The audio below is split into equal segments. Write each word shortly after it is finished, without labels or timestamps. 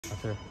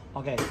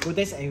Okay, good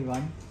day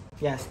everyone.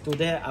 Yes,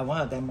 today I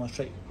want to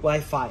demonstrate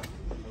Wi-Fi.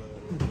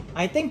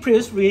 I think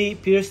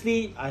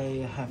previously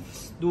I have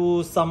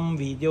do some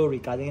video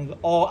regarding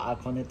all are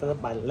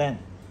connected by LAN,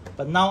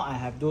 but now I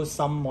have do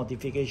some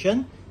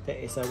modification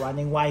that is a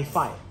running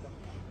Wi-Fi.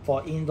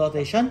 For indoor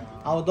station,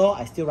 outdoor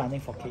I still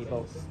running for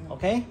cables.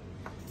 Okay,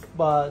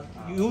 but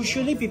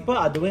usually people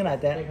are doing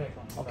like that.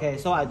 Okay,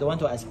 so I don't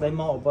want to explain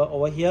more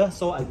over here,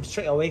 so I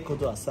straight away go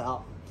to a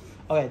setup.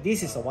 Okay,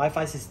 this is a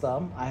Wi-Fi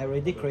system. I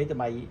already created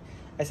my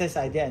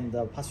SSID and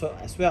the password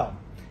as well.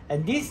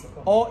 And this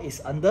all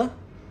is under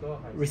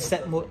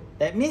reset mode.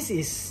 That means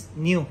it's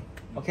new.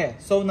 Okay,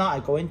 so now I'm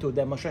going to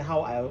demonstrate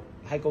how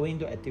I going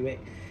to activate.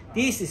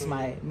 This is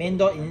my main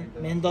door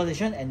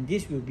station, and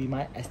this will be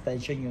my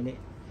extension unit.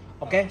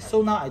 Okay,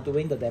 so now I'm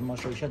doing the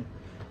demonstration.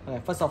 Okay,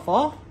 first of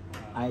all,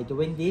 I'm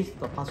doing the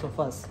password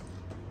first.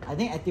 I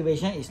think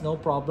activation is no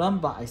problem,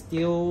 but I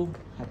still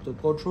have to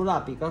go through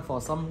lah, because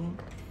for some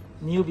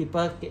new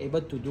people get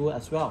able to do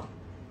as well.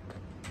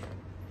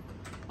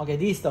 Okay,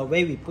 this is the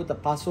way we put the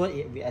password,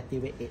 we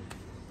activate it.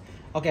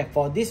 Okay,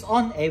 for this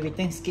on,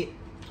 everything skip.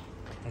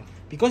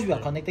 Because we are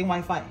connecting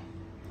Wi-Fi.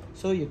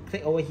 So you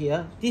click over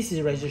here, this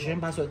is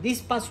registration password. This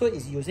password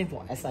is using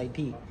for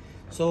SIP.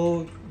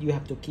 So you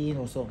have to key in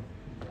also.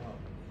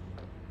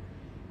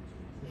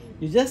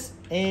 You just,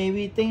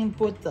 everything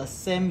put the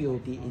same will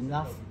be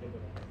enough.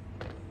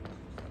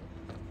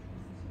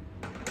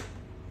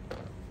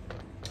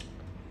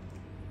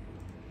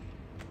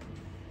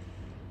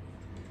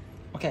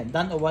 Okay,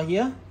 done over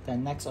here,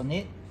 then next on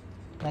it,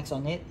 next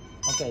on it.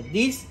 Okay,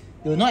 this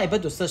you're not able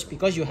to search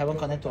because you haven't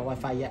connected to a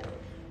Wi-Fi yet.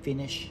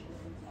 Finish.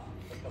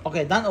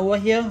 Okay, done over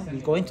here, we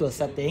go into a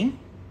setting.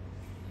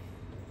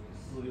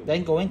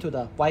 Then going to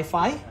the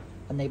Wi-Fi,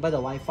 enable the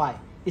Wi-Fi.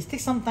 It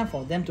takes some time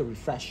for them to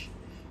refresh.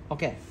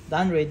 Okay,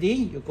 done ready,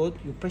 you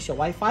press your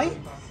Wi-Fi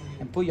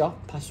and put your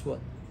password.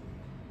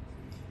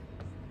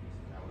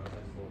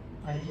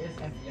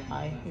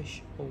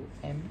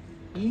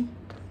 IFIHOME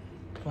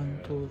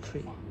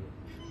 123.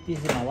 This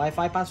is my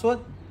Wi-Fi password.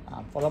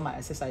 Follow my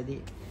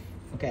SSID.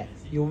 Okay,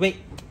 you wait.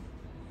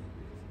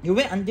 You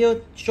wait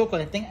until show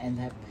connecting and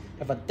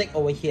have a tick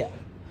over here.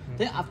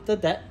 Then after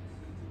that,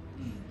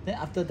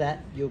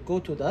 you go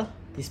to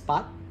this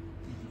part.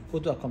 Go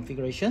to a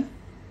configuration.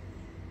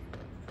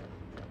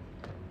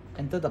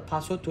 Enter the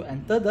password to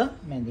enter the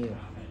menu.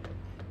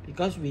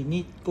 Because we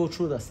need go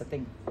through the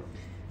setting.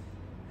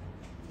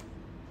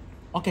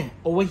 Okay,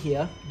 over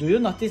here, do you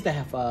notice they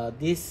have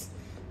this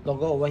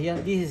logo over here?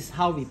 This is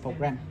how we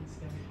program.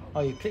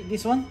 Oh, you click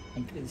this one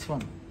and click this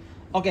one.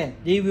 Okay,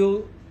 they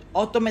will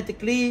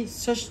automatically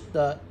search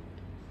the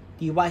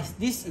device.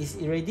 This is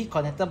already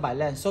connected by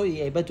LAN, so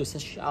you're able to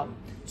search out.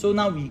 So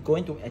now we're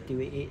going to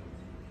activate it.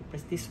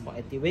 Press this for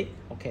activate.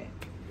 Okay.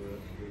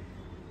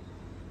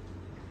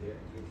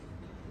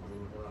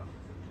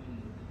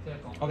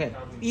 Okay,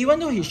 even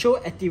though he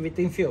show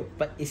activating field,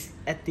 but it's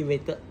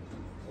activated.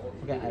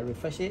 Okay, I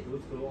refresh it.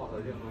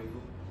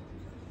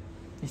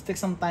 It takes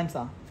some time,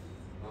 sir.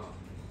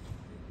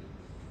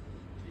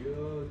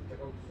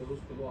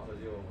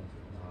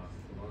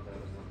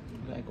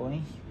 Okay,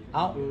 going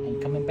out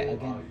and coming back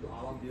again.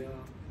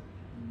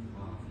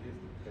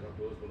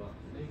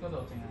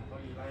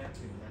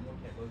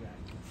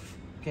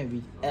 Okay,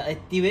 we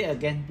activate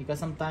again because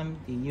sometimes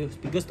they use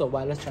because the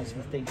wireless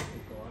transmitting.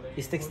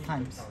 It takes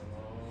time.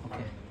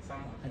 Okay,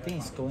 I think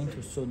it's going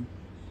too soon.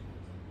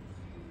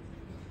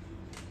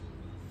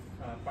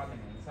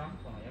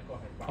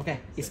 Okay,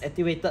 it's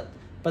activated,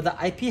 but the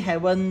IP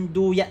haven't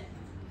do yet.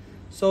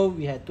 So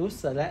we have to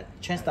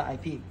select, change the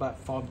IP. But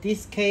for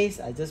this case,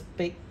 I just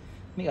make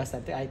a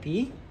static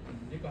IP.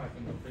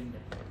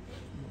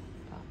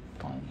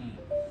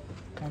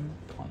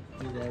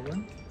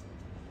 1.11.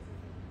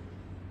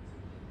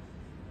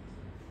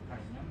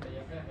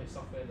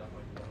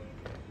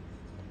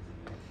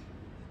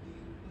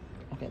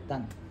 Okay,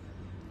 done.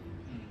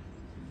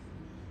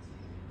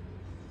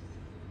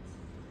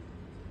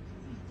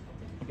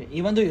 Okay,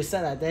 even though you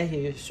set like that,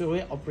 you show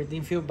it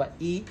operating field, but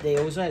they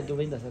also are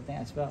doing the setting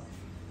as well.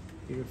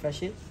 You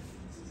refresh it.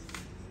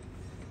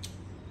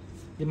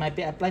 It might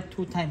be applied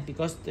 2 times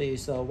because there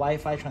is a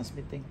Wi-Fi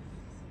transmitting.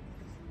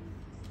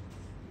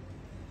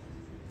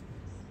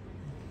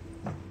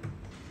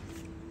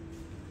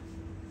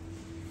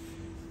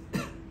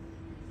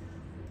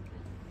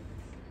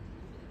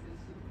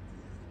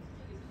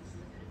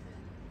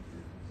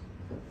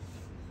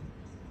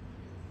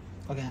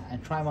 Okay, I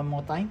try one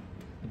more time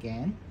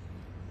again.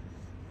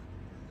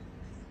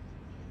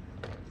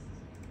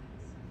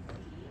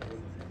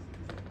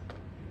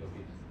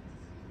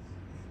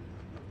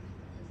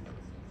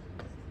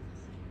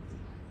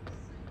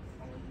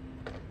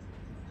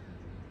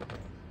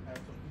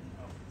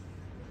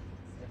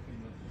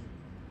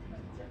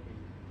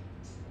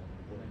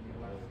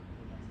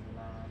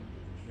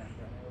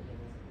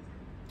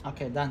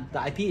 Okay, done.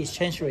 The IP is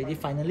changed already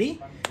finally.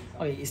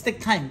 Okay, it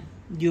takes time.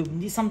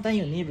 Sometimes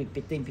you need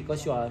repeating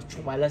because your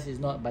wireless is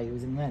not by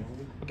using LAN.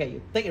 Okay,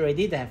 you take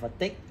already, they have a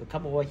tick, you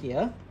come over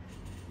here.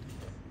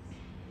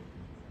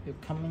 you're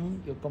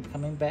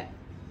coming back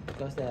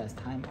because there's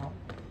timeout.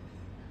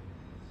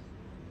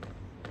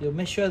 You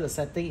make sure the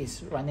setting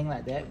is running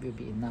like that will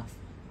be enough.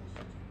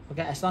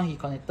 Okay, as long as he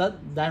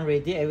connected, done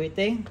ready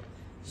everything.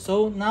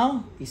 So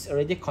now it's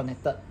already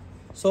connected.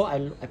 So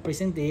I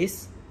pressing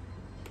this,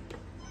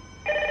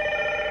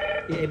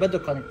 it's able to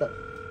connect it.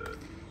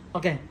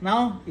 Okay,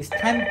 now it's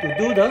time to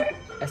do the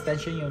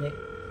extension unit.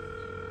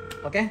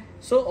 Okay,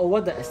 so over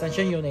this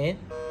extension unit,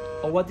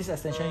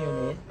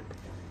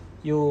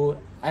 you,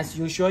 as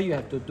usual, you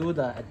have to do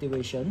the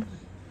activation.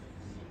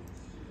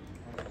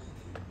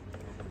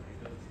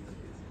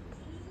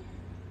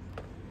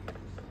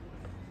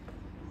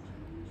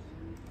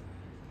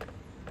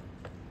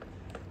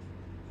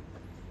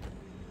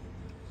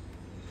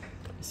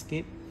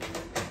 Skip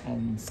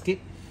and skip.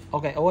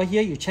 Okay, over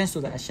here you change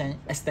to the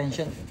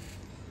extension.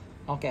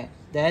 Okay,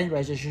 then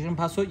registration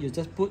password, you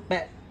just put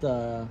back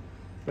the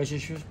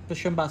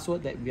registration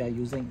password that we are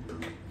using.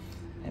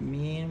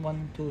 Admin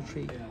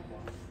 123.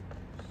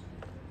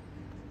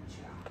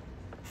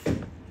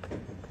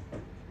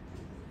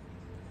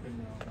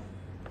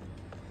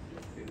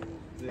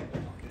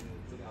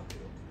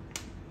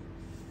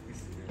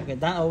 Okay,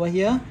 done over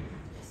here.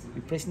 We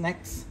press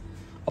next.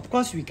 Of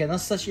course, we cannot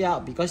search it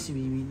out because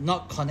we will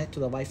not connect to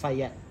the Wi-Fi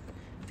yet.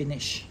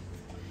 Finish.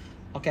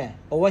 Okay,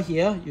 over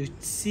here you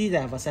see they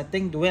have a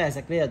setting doing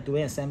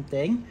the same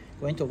thing.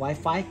 Going to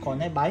Wi-Fi,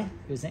 connect by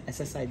using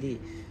SSID.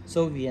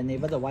 So we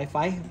enable the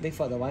Wi-Fi, wait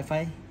for the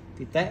Wi-Fi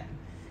detect,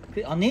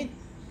 click on it,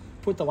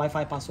 put the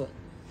Wi-Fi password.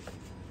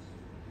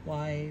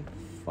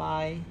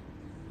 Wi-Fi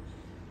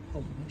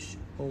home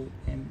HOME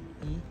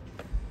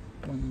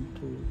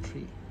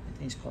 123. I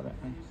think it's correct,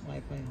 right?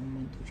 Wi-Fi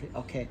home 123.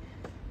 Okay.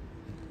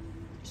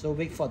 So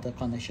wait for the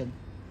connection.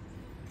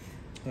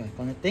 Okay,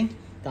 connecting,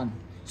 done.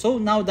 So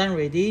now done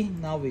ready.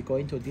 Now we go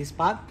into this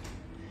part.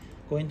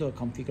 Go into a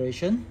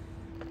configuration.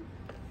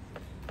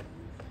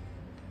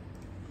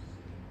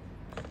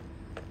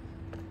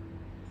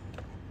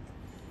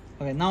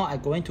 Okay, now I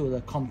go into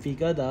the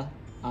configure the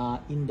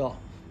indoor.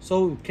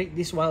 So we click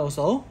this one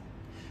also.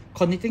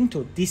 Connecting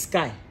to this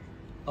guy.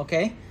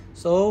 Okay,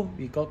 so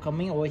we go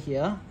coming over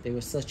here. They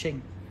were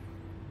searching.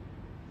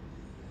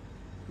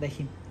 Let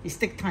him. It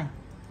takes time.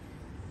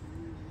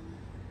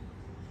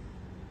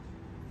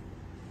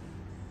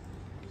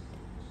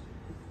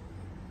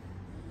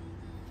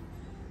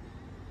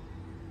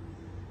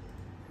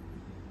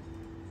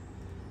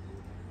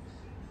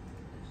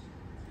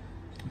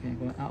 Okay,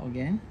 going out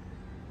again.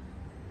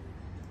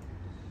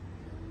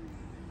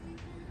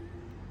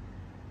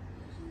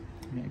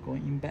 Okay,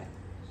 going in back.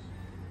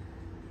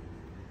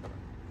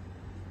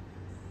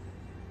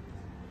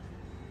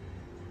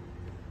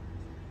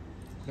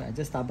 Okay, I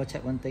just double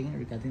check one thing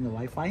regarding the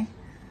Wi-Fi.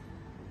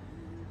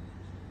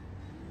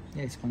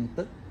 Yeah, it's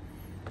connected.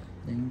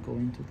 Then go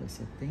into the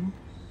setting,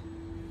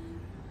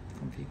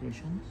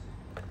 configuration.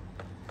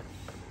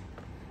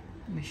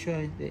 Make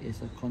sure there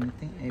is a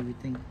connecting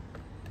everything.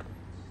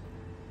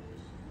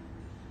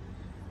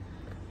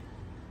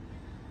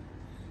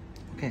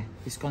 Okay,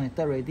 it's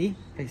connected already.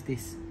 Press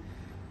this.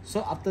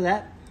 So after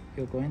that,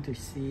 you're going to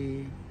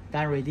see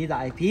done ready the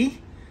IP.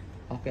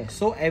 Okay,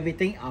 so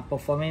everything are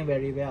performing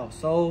very well.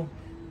 So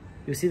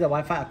you see the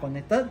Wi-Fi are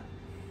connected.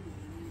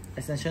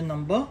 Extension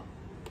number.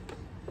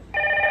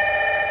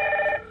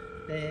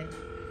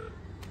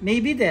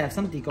 Maybe they have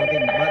some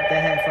decoding, but they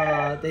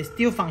have they're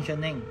still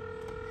functioning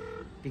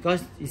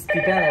because it's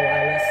depend on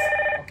wireless.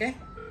 Okay,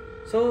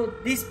 so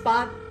this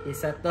part is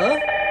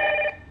settled.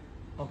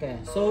 Okay,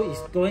 so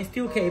it's going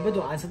still able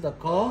to answer the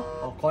call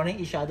or calling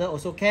each other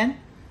also can.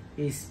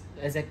 It's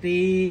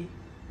exactly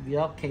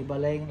without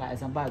cabling. Like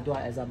example, I do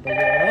an example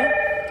here.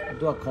 I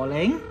do a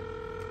calling.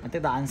 I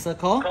take the answer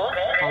call.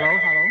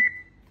 Hello.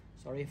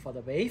 Sorry for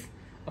the wave.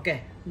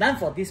 Okay, done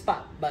for this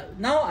part. But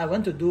now I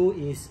want to do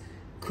is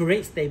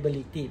create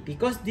stability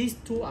because these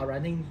two are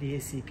running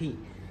DHCP.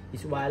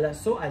 It's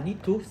wireless, so I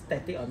need to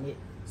static on it.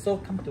 So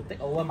come to take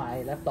over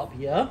my laptop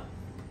here.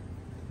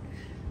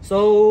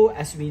 So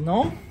as we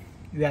know,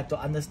 you have to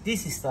understand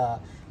this is the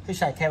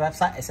HIK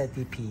website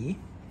SITP.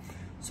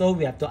 So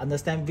we have to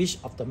understand which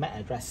of the MAC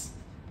address.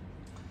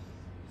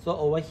 So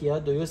over here,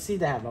 do you see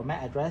they have a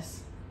MAC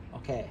address?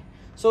 Okay.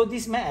 So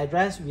this MAC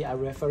address, we are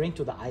referring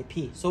to the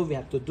IP. So we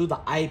have to do the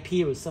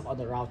IP reserve on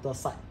the router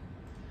side.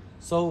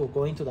 So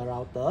going to the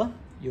router,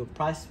 you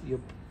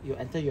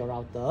enter your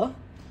router.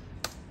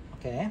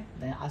 Okay.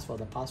 Then ask for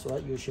the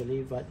password.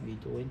 Usually what we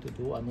going to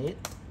do on it.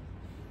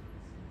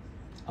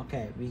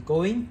 Okay. We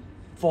going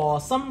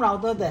for some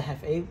router that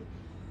have a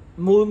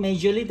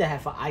majorly they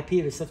have an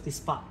IP reserve this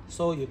part.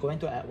 So you're going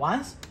to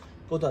advanced,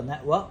 go to a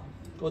network,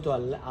 go to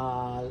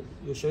a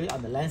usually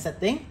on the LAN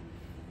setting.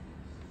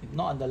 If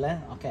not on the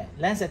LAN, okay,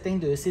 LAN setting,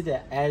 do you see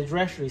the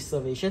address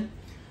reservation?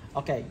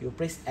 Okay, you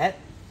press add.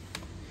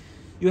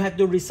 You have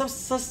to reserve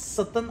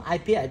certain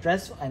IP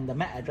address and the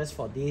MAC address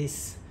for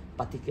this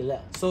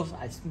particular. So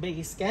I make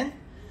it scan.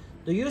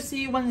 Do you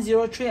see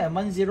 103 and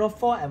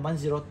 104 and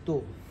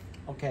 102?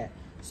 Okay,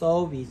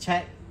 so we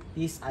check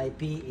this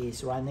IP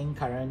is running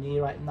currently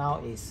right now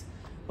is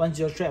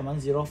 103 and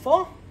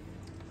 104.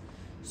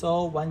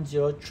 So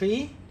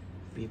 103,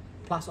 we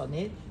plus on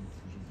it,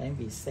 then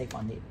we save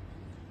on it.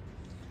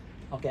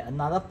 Okay,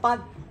 another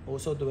part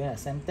also doing the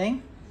same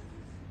thing.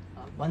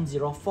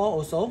 104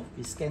 also,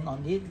 we scan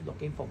on it,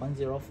 looking for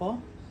 104.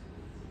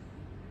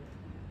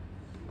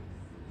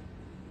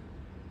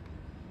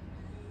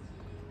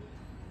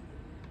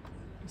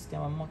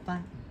 Scan one more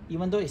time.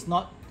 Even though it's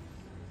not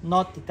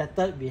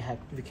detected, we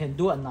can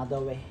do another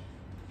way.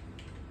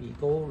 We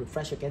go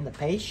refresh again the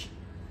page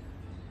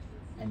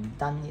and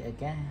done it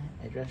again.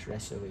 Address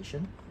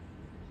reservation.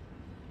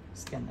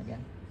 Scan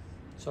again.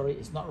 Sorry,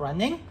 it's not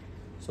running,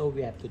 so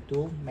we have to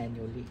do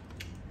manually.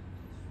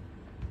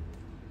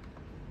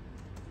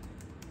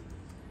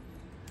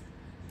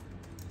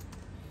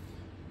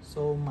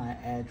 So my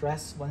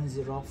address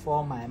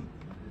 104, my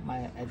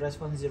address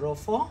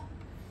 104,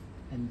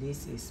 and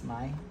this is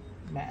my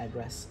MAC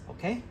address.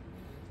 Okay,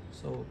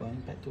 so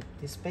going back to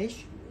this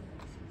page.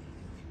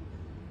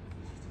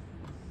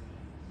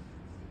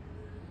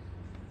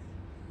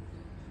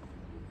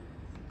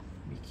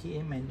 We key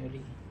in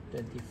manually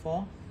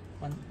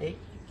 24.18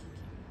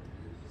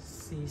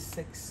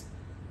 C6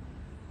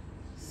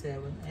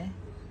 7A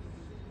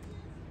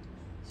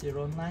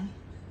 09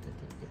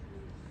 38.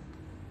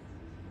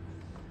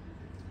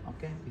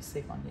 Okay, we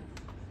save on it.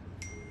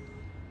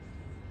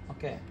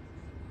 Okay,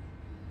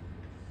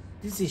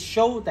 this is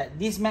show that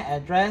this MAC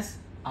address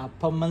are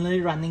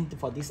permanently running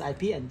for this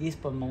IP and this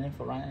permanently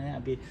for running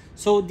IP.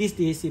 So this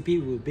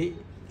DHCP will be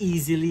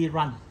easily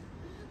run.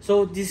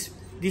 So this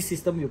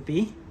system will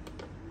be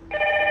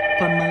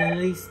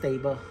permanently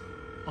stable.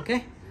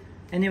 Okay.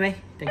 Anyway,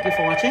 thank you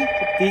for watching.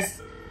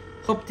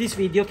 Hope this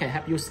video can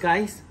help you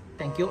guys.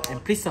 Thank you,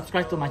 and please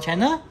subscribe to my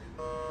channel.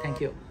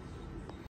 Thank you.